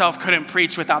 myself, couldn't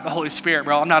preach without the Holy Spirit,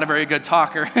 bro. I'm not a very good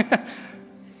talker.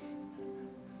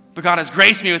 But God has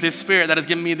graced me with his Spirit that has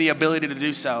given me the ability to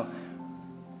do so.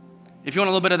 If you want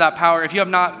a little bit of that power, if you have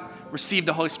not received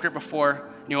the Holy Spirit before,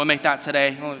 and you want to make that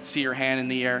today, we'll see your hand in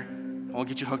the air. We'll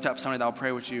get you hooked up with somebody that will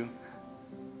pray with you.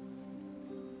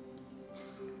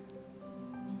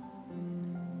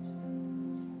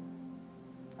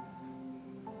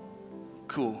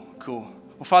 Cool. Well,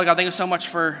 Father God, thank you so much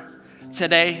for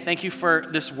today. Thank you for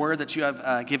this word that you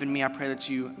have given me. I pray that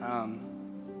you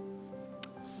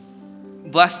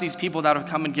bless these people that have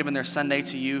come and given their Sunday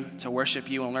to you to worship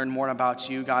you and learn more about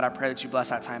you. God, I pray that you bless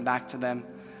that time back to them.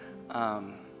 I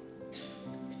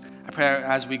pray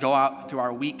as we go out through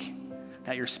our week,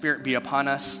 that your Spirit be upon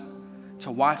us to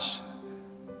watch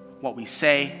what we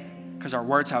say, because our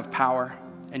words have power.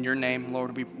 In your name,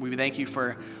 Lord, we thank you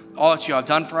for all that you have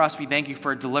done for us. We thank you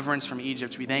for deliverance from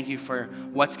Egypt. We thank you for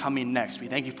what's coming next. We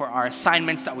thank you for our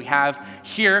assignments that we have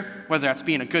here, whether that's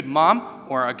being a good mom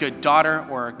or a good daughter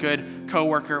or a good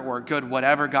coworker or a good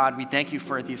whatever, God. We thank you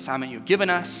for the assignment you've given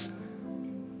us.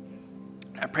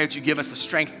 I pray that you give us the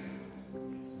strength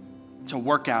to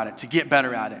work at it, to get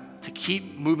better at it, to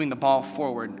keep moving the ball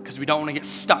forward, because we don't want to get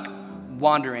stuck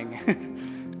wandering.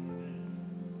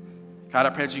 God, I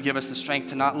pray that you give us the strength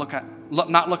to not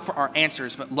look for our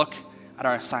answers, but look at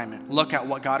our assignment. Look at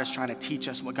what God is trying to teach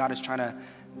us, what God is trying to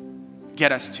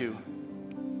get us to.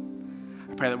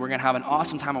 I pray that we're going to have an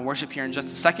awesome time of worship here in just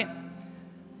a second.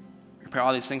 I pray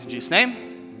all these things in Jesus'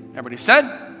 name. Everybody said,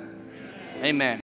 amen.